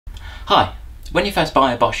Hi, when you first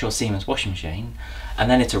buy a Bosch or Siemens washing machine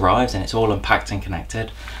and then it arrives and it's all unpacked and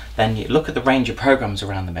connected, then you look at the range of programs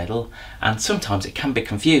around the middle, and sometimes it can be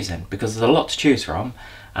confusing because there's a lot to choose from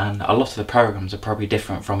and a lot of the programs are probably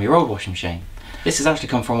different from your old washing machine. This has actually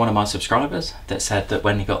come from one of my subscribers that said that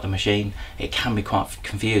when he got the machine it can be quite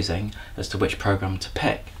confusing as to which program to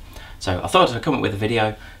pick. So I thought I'd come up with a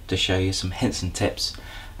video to show you some hints and tips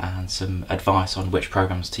and some advice on which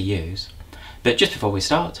programs to use. But just before we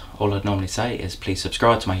start, all I'd normally say is please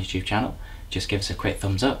subscribe to my YouTube channel. Just give us a quick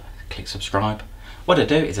thumbs up, click subscribe. What I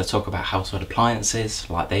do is I talk about household appliances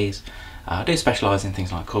like these. I do specialise in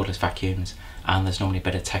things like cordless vacuums, and there's normally a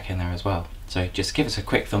bit of tech in there as well. So just give us a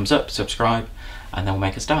quick thumbs up, subscribe, and then we'll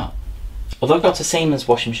make a start. Although I've got a Siemens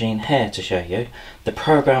washing machine here to show you, the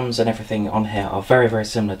programs and everything on here are very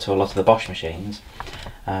similar to a lot of the Bosch machines.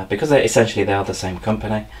 Because they are the same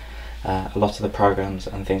company, a lot of the programs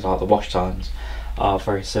and things like the wash times are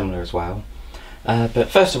very similar as well. But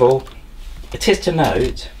first of all, it is to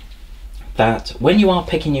note that when you are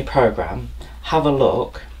picking your program, have a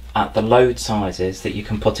look at the load sizes that you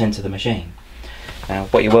can put into the machine. Now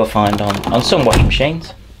what you will find on some washing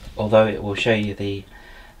machines, although it will show you the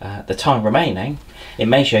time remaining, it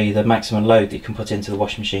may show you the maximum load that you can put into the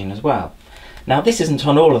washing machine as well. Now this isn't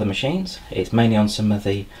on all of the machines, it's mainly on some of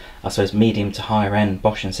the, I suppose, medium to higher end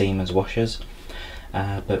Bosch and Siemens washers.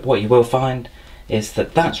 But what you will find is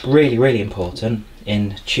that that's really important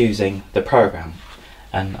in choosing the program,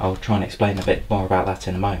 and I'll try and explain a bit more about that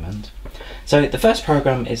in a moment. So the first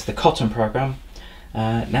program is the cotton program.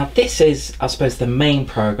 Now this is, I suppose, the main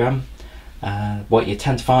program. What you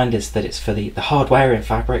tend to find is that it's for the hard wearing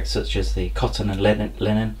fabrics such as the cotton and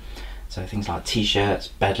linen. So things like t-shirts,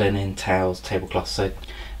 bed linen, towels, tablecloths.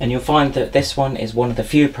 And you'll find that this one is one of the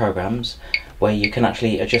few programs where you can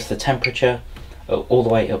actually adjust the temperature all the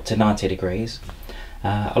way up to 90 degrees.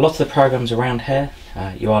 A lot of the programs around here,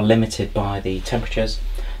 you are limited by the temperatures.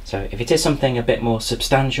 So if it is something a bit more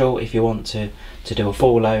substantial, if you want to do a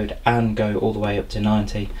full load and go all the way up to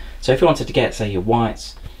 90. So if you wanted to get, say, your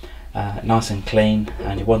whites nice and clean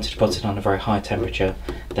and you wanted to put it on a very high temperature,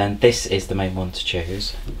 then this is the main one to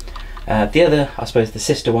choose. The other, I suppose, the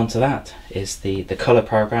sister one to that is the colour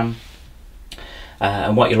program,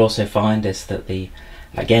 and what you'll also find is that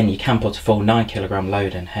again you can put a full 9 kilogram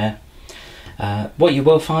load in here. What you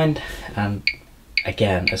will find, and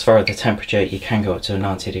again as far as the temperature, you can go up to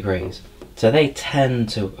 90 degrees, so they tend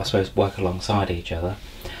to, I suppose, work alongside each other.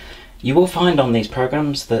 You will find on these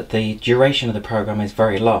programs that the duration of the program is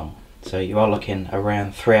very long, so you are looking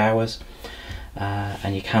around 3 hours,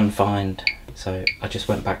 and you can find, so I just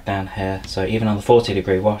went back down here, so even on the 40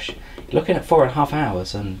 degree wash you're looking at 4.5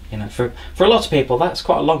 hours, and you know, for a lot of people that's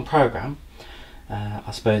quite a long program.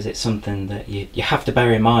 I suppose it's something that you have to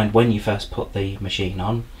bear in mind when you first put the machine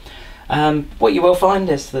on. What you will find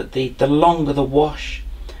is that the longer the wash,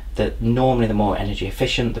 that normally the more energy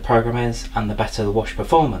efficient the program is and the better the wash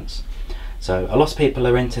performance. So a lot of people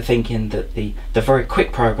are into thinking that the very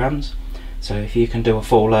quick programs, so if you can do a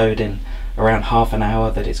full load in around half an hour,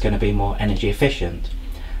 that it's going to be more energy efficient.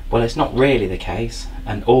 Well, it's not really the case,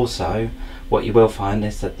 and also what you will find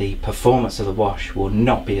is that the performance of the wash will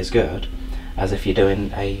not be as good as if you're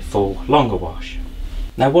doing a full longer wash.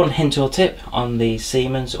 Now one hint or tip on the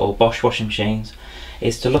Siemens or Bosch washing machines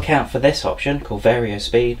is to look out for this option called Vario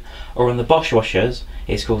Speed, or on the Bosch washers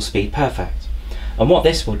it's called Speed-perfect. And what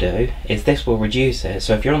this will do is this will reduce it.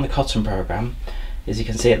 So if you're on the cotton program, as you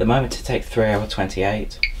can see at the moment it takes 3 hours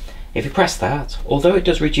 28. If you press that, although it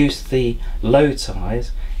does reduce the load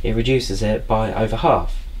size, it reduces it by over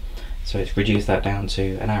half. So it's reduced that down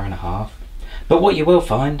to 1.5 hours. But what you will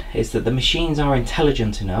find is that the machines are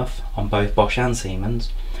intelligent enough on both Bosch and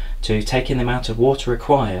Siemens to take in the amount of water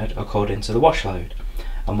required according to the wash load.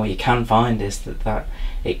 And what you can find is that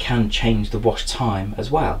it can change the wash time as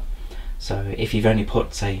well. So if you've only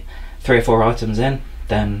put, say, 3 or 4 items in,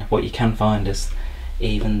 then what you can find is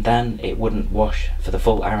even then it wouldn't wash for the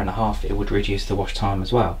full 1.5 hours, it would reduce the wash time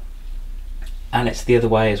as well. And it's the other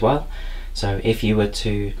way as well. So if you were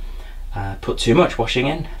to put too much washing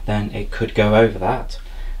in, then it could go over that.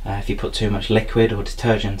 If you put too much liquid or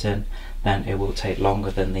detergent in, then it will take longer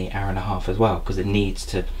than the 1.5 hours as well, because it needs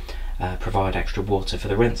to provide extra water for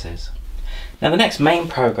the rinses. Now the next main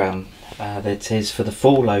program that is for the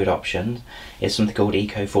full load option is something called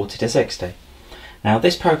Eco 40-60. Now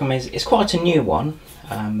this program is quite a new one.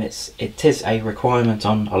 It is a requirement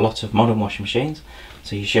on a lot of modern washing machines,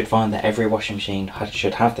 so you should find that every washing machine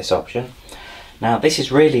should have this option. Now this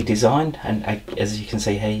is really designed, and as you can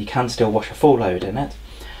see here, you can still wash a full load in it,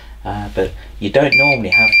 but you don't normally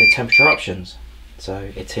have the temperature options,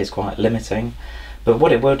 so it is quite limiting. But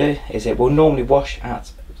what it will do is it will normally wash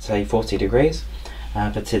at, say, 40 degrees,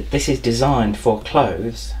 but this is designed for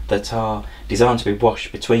clothes that are designed to be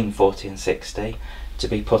washed between 40 and 60 to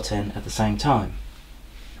be put in at the same time.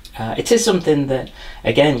 It is something that,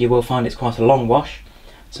 again, you will find it's quite a long wash,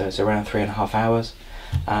 so it's around 3.5 hours,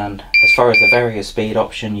 and as far as the various speed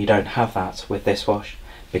option, you don't have that with this wash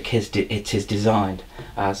because it is designed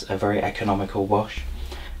as a very economical wash.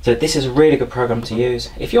 So this is a really good program to use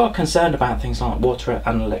if you are concerned about things like water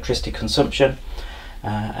and electricity consumption,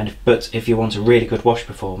 but if you want a really good wash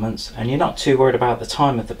performance and you're not too worried about the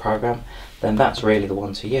time of the program, then that's really the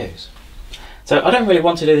one to use. So I don't really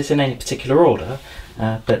want to do this in any particular order,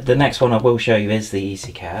 but the next one I will show you is the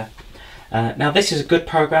Easy Care. Now this is a good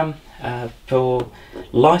program for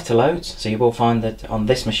lighter loads, so you will find that on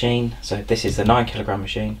this machine, so this is the 9 kilogram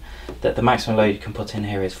machine, that the maximum load you can put in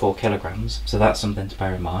here is 4 kilograms, so that's something to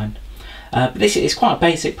bear in mind. But this is quite a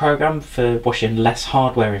basic program for washing less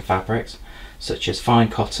hard wearing fabrics, such as fine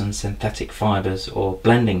cotton, synthetic fibres or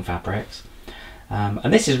blending fabrics.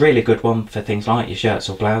 And this is really a good one for things like your shirts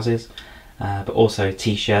or blouses, but also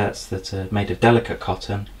t-shirts that are made of delicate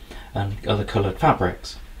cotton and other coloured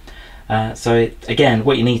fabrics. Again,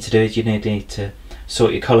 what you need to do is you need to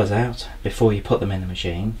sort your colours out before you put them in the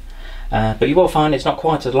machine. But you will find it's not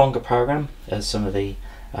quite a longer program as some of the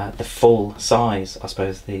full size, I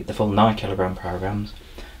suppose, the full 9 kilogram programs.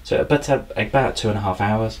 So about 2.5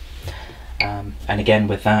 hours. And again,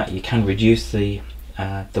 with that, you can reduce the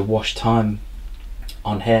wash time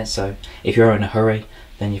on here. So if you're in a hurry,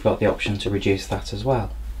 then you've got the option to reduce that as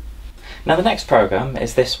well. Now the next program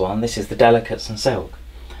is this one. This is the Delicates and Silk.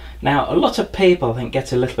 Now a lot of people, I think,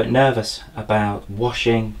 get a little bit nervous about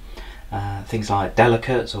washing things like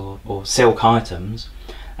delicates or silk items,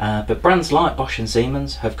 but brands like Bosch and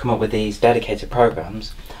Siemens have come up with these dedicated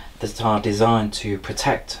programs that are designed to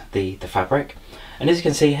protect the fabric. And as you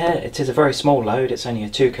can see here, it is a very small load. It's only a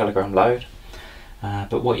 2 kilogram load,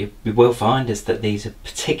 but what you will find is that these are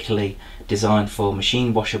particularly designed for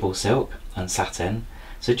machine washable silk and satin.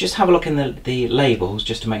 So just have a look in the labels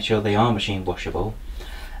just to make sure they are machine washable.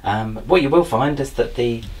 What you will find is that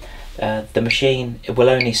the machine will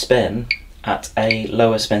only spin at a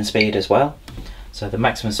lower spin speed as well. So the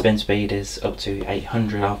maximum spin speed is up to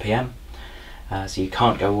 800 RPM, so you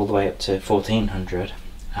can't go all the way up to 1400.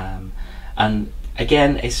 And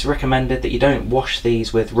again, it's recommended that you don't wash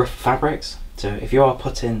these with rough fabrics. So if you are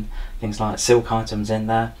putting things like silk items in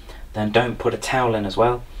there, then don't put a towel in as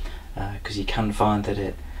well, because you can find that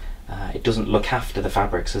it doesn't look after the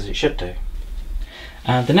fabrics as it should do.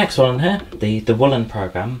 And the next one here, the woolen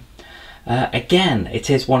program, again, it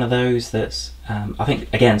is one of those that's I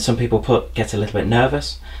think, again, some people get a little bit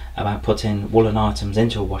nervous about putting woolen items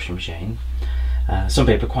into a washing machine. Some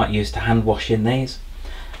people are quite used to hand washing these,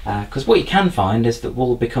 because what you can find is that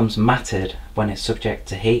wool becomes matted when it's subject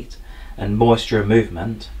to heat and moisture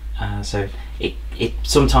movement, so it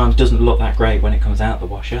sometimes doesn't look that great when it comes out the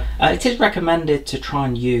washer. It is recommended to try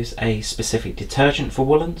and use a specific detergent for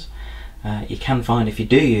woolens. You can find if you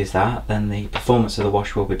do use that, then the performance of the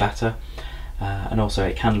wash will be better, and also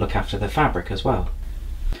it can look after the fabric as well.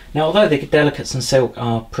 Now, although the Delicates and Silk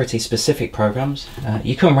are pretty specific programs,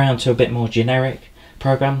 you come round to a bit more generic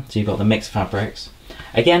program. So you've got the mixed fabrics.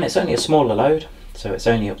 Again, it's only a smaller load, so it's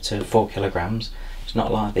only up to 4 kilograms. It's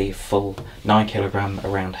not like the full 9 kilogram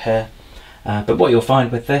around here. But what you'll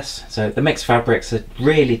find with this, so the mixed fabrics are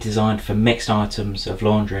really designed for mixed items of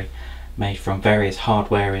laundry made from various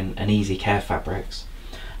hardware and easy care fabrics.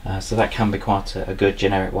 So that can be quite a good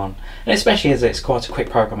generic one, and especially as it's quite a quick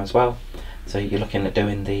program as well. So you're looking at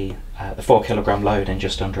doing the 4 kilogram load in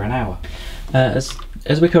just under an hour. As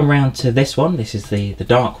we come round to this one, this is the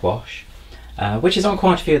dark wash, which is on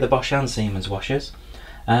quite a few of the Bosch and Siemens washers.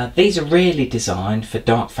 These are really designed for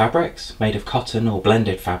dark fabrics made of cotton or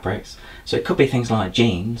blended fabrics, so it could be things like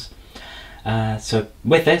jeans. So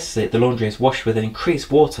with this, the laundry is washed with an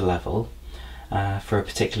increased water level for a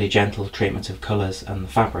particularly gentle treatment of colours and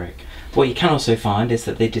the fabric. What you can also find is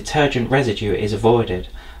that the detergent residue is avoided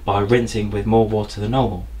by rinsing with more water than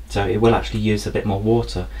normal, so it will actually use a bit more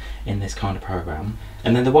water in this kind of program.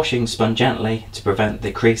 And then the washing is spun gently to prevent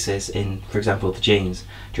the creases in, for example, the jeans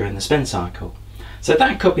during the spin cycle. So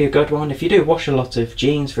that could be a good one. If you do wash a lot of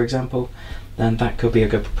jeans, for example, then that could be a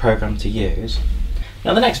good program to use.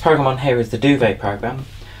 Now the next program on here is the duvet program.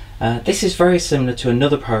 This is very similar to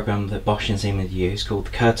another program that Bosch and Siemens use called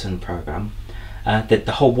the curtain program.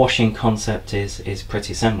 The whole washing concept is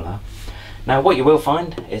pretty similar. Now what you will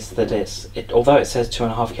find is that although it says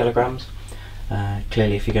 2.5 kilograms,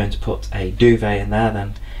 clearly if you're going to put a duvet in there,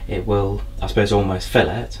 then it will, I suppose, almost fill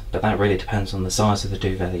it, but that really depends on the size of the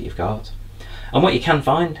duvet that you've got. And what you can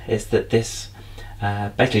find is that this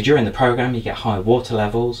basically during the program you get high water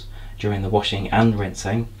levels during the washing and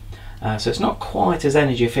rinsing, so it's not quite as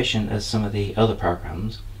energy efficient as some of the other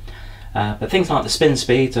programs, but things like the spin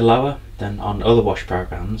speeds are lower than on other wash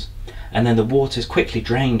programs, and then the water is quickly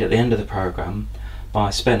drained at the end of the program by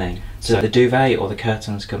spinning, so the duvet or the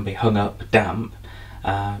curtains can be hung up damp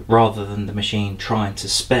rather than the machine trying to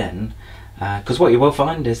spin, because what you will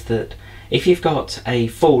find is that if you've got a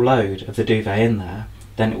full load of the duvet in there,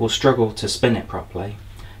 then it will struggle to spin it properly.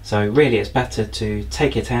 So really it's better to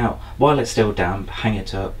take it out while it's still damp, hang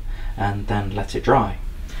it up, and then let it dry.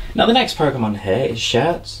 Now the next program on here is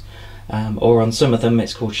shirts, or on some of them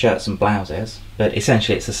it's called shirts and blouses, but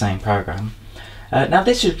essentially it's the same program. Now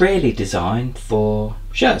this is really designed for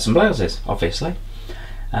shirts and blouses, obviously,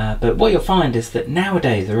 but what you'll find is that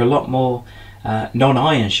nowadays there are a lot more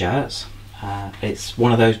non-iron shirts. It's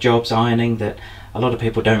one of those jobs, ironing, that a lot of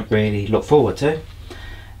people don't really look forward to.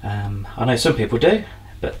 I know some people do,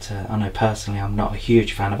 but I know personally I'm not a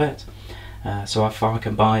huge fan of it. So if I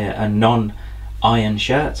can buy a non-iron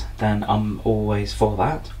shirt, then I'm always for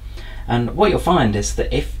that. And what you'll find is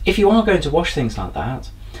that if you are going to wash things like that,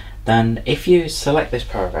 then if you select this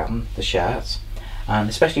program, the shirts, and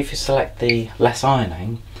especially if you select the less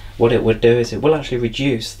ironing, what it would do is it will actually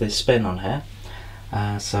reduce the spin on here.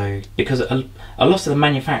 So because a lot of the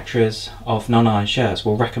manufacturers of non-iron shirts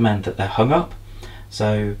will recommend that they're hung up,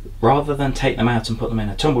 so rather than take them out and put them in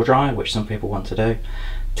a tumble dryer, which some people want to do,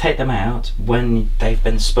 take them out when they've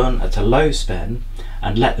been spun at a low spin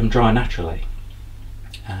and let them dry naturally.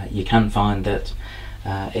 You can find that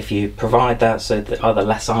if you provide that, so that either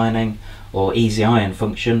less ironing or easy iron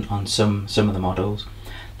function on some of the models,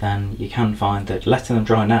 then you can find that letting them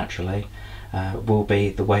dry naturally will be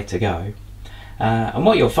the way to go. And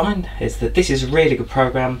what you'll find is that this is a really good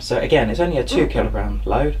program. So again, it's only a 2 kilogram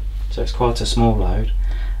load, so it's quite a small load,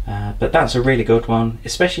 but that's a really good one,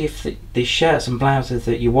 especially if the shirts and blouses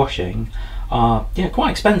that you're washing are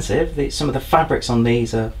quite expensive. Some of the fabrics on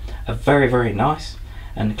these are very, very nice,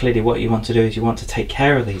 and clearly what you want to do is you want to take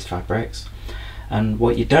care of these fabrics. And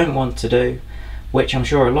what you don't want to do, which I'm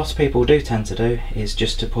sure a lot of people do tend to do, is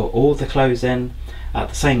just to put all the clothes in at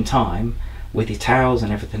the same time with your towels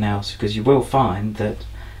and everything else, because you will find that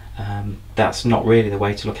that's not really the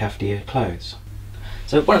way to look after your clothes.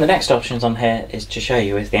 So one of the next options on here is to show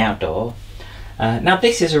you is the outdoor. Now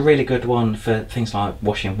this is a really good one for things like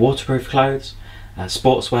washing waterproof clothes,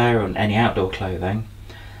 sportswear and any outdoor clothing,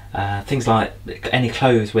 things like any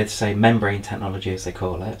clothes with, say, membrane technology as they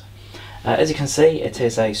call it. As you can see, it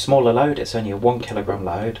is a smaller load. It's only a 1 kilogram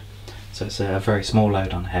load, so it's a very small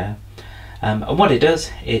load on here. And what it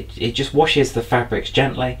does, it just washes the fabrics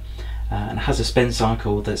gently and has a spin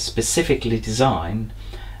cycle that's specifically designed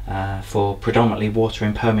for predominantly water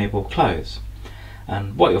impermeable clothes.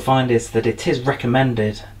 And what you'll find is that it is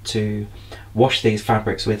recommended to wash these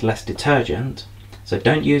fabrics with less detergent, so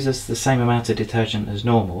don't use the same amount of detergent as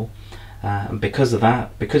normal, and because of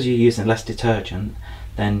that, because you're using less detergent,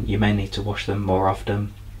 then you may need to wash them more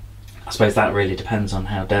often. I suppose that really depends on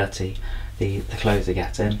how dirty the clothes are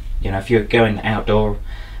getting. If you're going outdoor,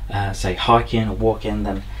 say hiking or walking,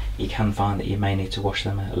 then you can find that you may need to wash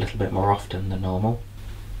them a little bit more often than normal.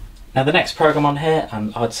 Now the next program on here,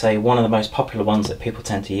 and I'd say one of the most popular ones that people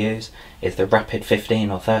tend to use, is the Rapid 15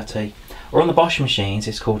 or 30, or on the Bosch machines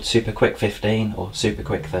it's called Super Quick 15 or Super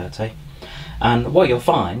Quick 30. And what you'll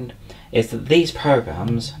find is that these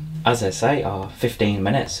programs, as I say, are 15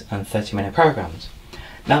 minutes and 30-minute programs.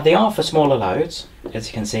 Now they are for smaller loads. As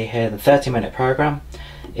you can see here, the 30-minute program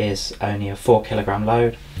is only a 4 kilogram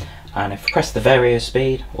load, and if you press the vario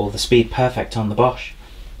speed or the speed-perfect on the Bosch,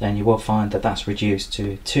 then you will find that that's reduced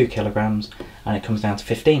to 2 kilograms and it comes down to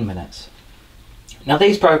 15 minutes. Now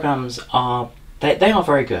these programs are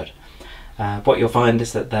very good. What you'll find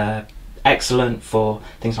is that they're excellent for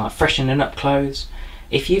things like freshening up clothes.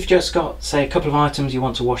 If you've just got, say, a couple of items you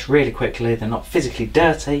want to wash really quickly, they're not physically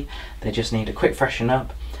dirty, they just need a quick freshen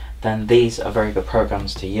up, then these are very good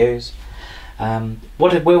programs to use.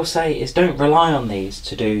 What I will say is don't rely on these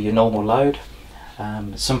to do your normal load.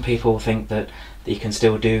 Some people think that you can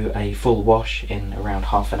still do a full wash in around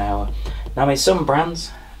half an hour. Now, I mean, some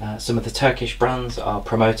brands, some of the Turkish brands are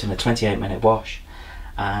promoting a 28-minute wash,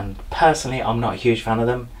 and personally I'm not a huge fan of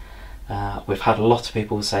them. We've had a lot of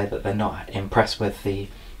people say that they're not impressed with the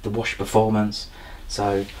wash performance.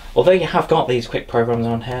 So although you have got these quick programs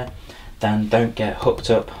on here, then don't get hooked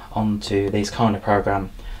up onto these kind of program.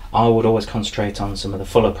 I would always concentrate on some of the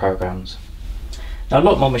fuller programs. Now a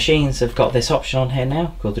lot more machines have got this option on here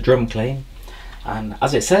now called the drum clean, and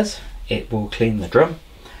as it says, it will clean the drum,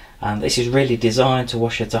 and this is really designed to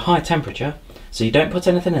wash at a high temperature, So you don't put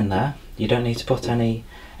anything in there, you don't need to put any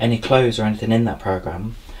clothes or anything in that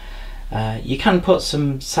program. You can put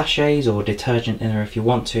some sachets or detergent in there if you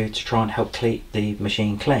want to try and help keep the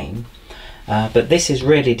machine clean. But this is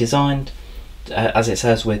really designed, as it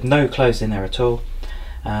says, with no clothes in there at all.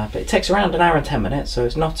 But it takes around an hour and 10 minutes, so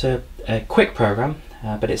it's not a quick program,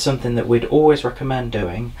 but it's something that we'd always recommend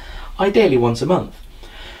doing, ideally once a month.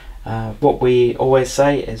 What we always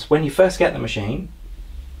say is when you first get the machine,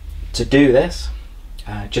 to do this,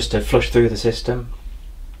 just to flush through the system,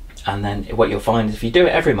 and then what you'll find is if you do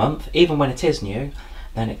it every month, even when it is new,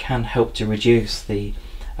 then it can help to reduce the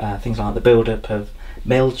things like the build-up of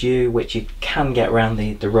mildew, which you can get around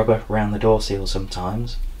the rubber around the door seal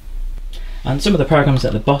sometimes. And some of the programs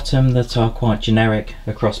at the bottom that are quite generic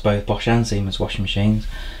across both Bosch and Siemens washing machines,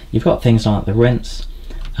 you've got things like the rinse,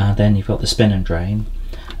 and then you've got the spin and drain.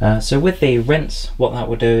 So with the rinse, what that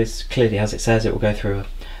will do is, clearly as it says, it will go through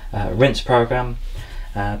a rinse program,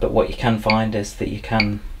 but what you can find is that you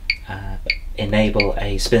can enable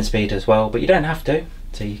a spin speed as well, but you don't have to.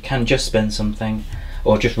 So you can just spin something,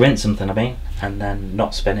 or just rinse something I mean, and then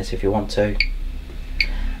not spin it if you want to.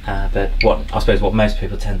 But I suppose what most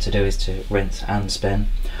people tend to do is to rinse and spin.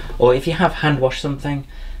 Or if you have hand washed something,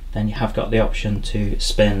 then you have got the option to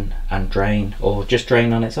spin and drain, or just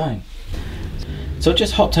drain on its own. So I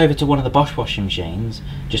just hopped over to one of the Bosch washing machines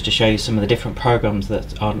just to show you some of the different programs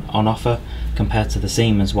that are on offer compared to the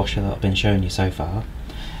Siemens washer that I've been showing you so far.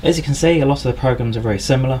 As you can see, a lot of the programs are very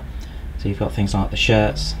similar. So you've got things like the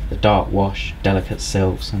shirts, the dark wash, delicate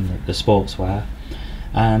silks, and the sportswear.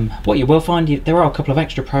 What you will find, there are a couple of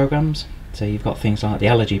extra programs. So you've got things like the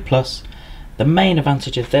Allergy Plus. The main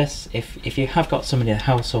advantage of this, if you have got somebody in the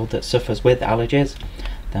household that suffers with allergies,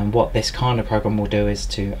 then what this kind of program will do is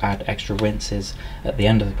to add extra rinses at the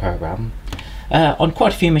end of the program. On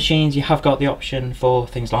quite a few machines you have got the option for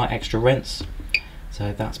things like extra rinse,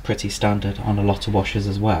 so that's pretty standard on a lot of washers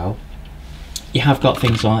as well. You have got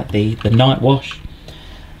things like the night wash.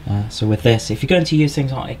 So with this, if you're going to use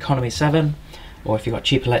things like economy 7, or if you've got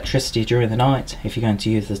cheap electricity during the night, if you're going to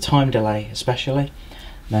use the time delay especially,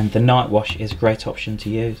 then the night wash is a great option to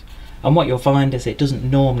use. And what you'll find is it doesn't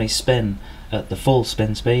normally spin at the full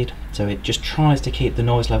spin speed, so it just tries to keep the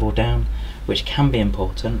noise level down, which can be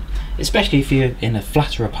important, especially if you're in a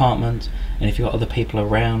flatter apartment and if you've got other people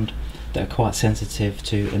around that are quite sensitive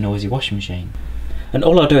to a noisy washing machine. And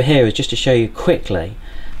all I'll do here is just to show you quickly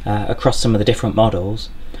across some of the different models.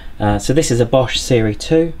 So this is a Bosch Series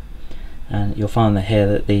 2, and you'll find that here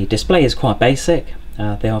that the display is quite basic.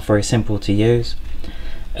 They are very simple to use.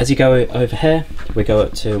 As you go over here, we go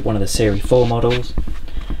up to one of the Series 4 models,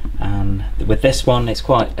 and with this one it's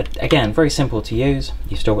quite, again, very simple to use.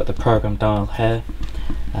 You've still got the program dial here,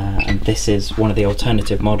 and this is one of the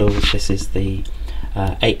alternative models. This is the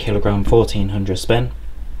 8 kilogram 1400 spin.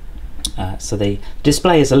 So the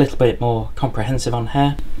display is a little bit more comprehensive on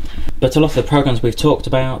here, but a lot of the programs we've talked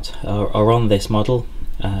about are on this model,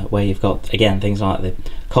 where you've got, again, things like the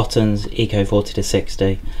Cottons, Eco 40 to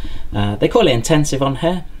 60. They call it intensive on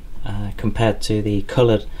here compared to the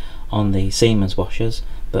coloured on the Siemens washers,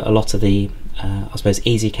 but a lot of the I suppose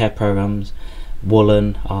easy care programs,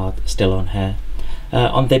 woolen, are still on here.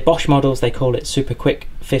 On the Bosch models they call it Super Quick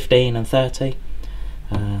 15 and 30.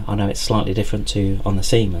 I know it's slightly different to on the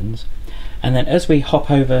Siemens. And then as we hop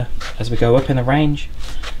over, as we go up in the range,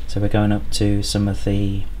 so we're going up to some of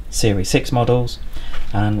the Series 6 models,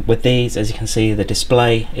 and with these, as you can see, the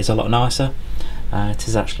display is a lot nicer. It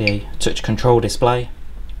is actually a touch control display,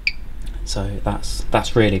 so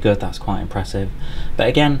that's really good, that's quite impressive. But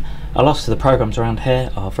again, a lot of the programs around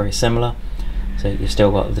here are very similar. So you've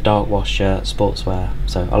still got the dark wash, shirt, sportswear,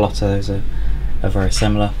 so a lot of those are very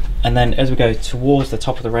similar. And then as we go towards the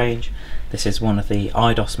top of the range, this is one of the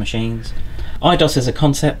IDOS machines. IDOS as a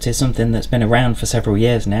concept is something that's been around for several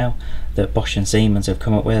years now, that Bosch and Siemens have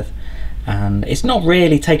come up with, and it's not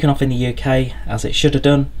really taken off in the UK as it should have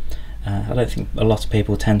done. I don't think a lot of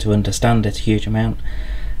people tend to understand it a huge amount,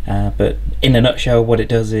 but in a nutshell what it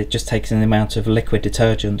does, it just takes in the amount of liquid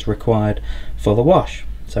detergent required for the wash.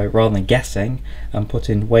 So rather than guessing and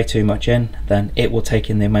putting way too much in, then it will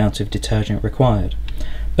take in the amount of detergent required.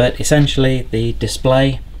 But essentially the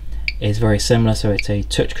display is very similar, so it's a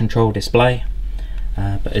touch control display,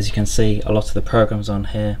 but as you can see, a lot of the programs on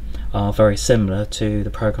here are very similar to the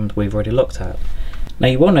programs we've already looked at. Now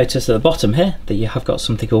you will notice at the bottom here that you have got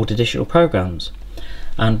something called additional programs,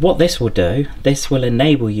 and what this will do, this will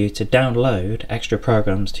enable you to download extra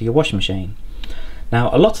programs to your washing machine. Now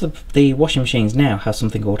a lot of the washing machines now have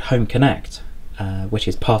something called Home Connect, which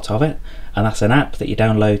is part of it, and that's an app that you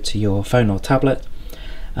download to your phone or tablet.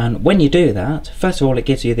 And when you do that, first of all, it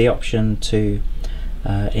gives you the option to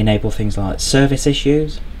enable things like service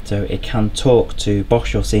issues, so it can talk to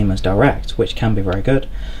Bosch or Siemens direct, which can be very good.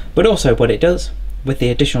 But also what it does with the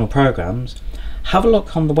additional programs, have a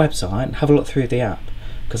look on the website and have a look through the app,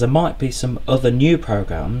 because there might be some other new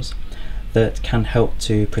programs that can help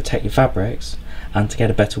to protect your fabrics and to get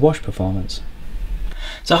a better wash performance.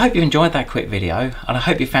 So I hope you enjoyed that quick video, and I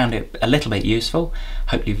hope you found it a little bit useful.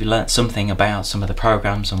 Hope you've learnt something about some of the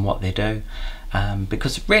programs and what they do,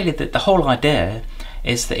 because really the whole idea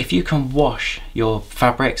is that if you can wash your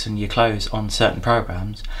fabrics and your clothes on certain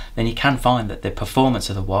programs, then you can find that the performance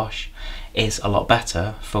of the wash is a lot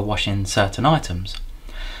better for washing certain items.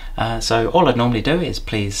 So all I'd normally do is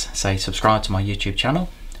please say subscribe to my YouTube channel,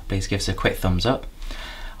 please give us a quick thumbs up.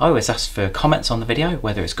 I always ask for comments on the video,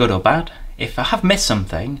 whether it's good or bad. If I have missed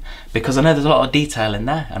something, because I know there's a lot of detail in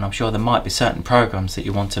there, and I'm sure there might be certain programs that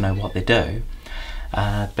you want to know what they do,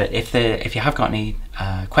 but if you have got any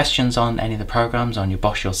questions on any of the programs on your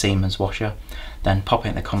Bosch or Siemens washer, then pop it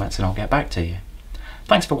in the comments and I'll get back to you.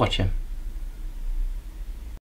 Thanks for watching.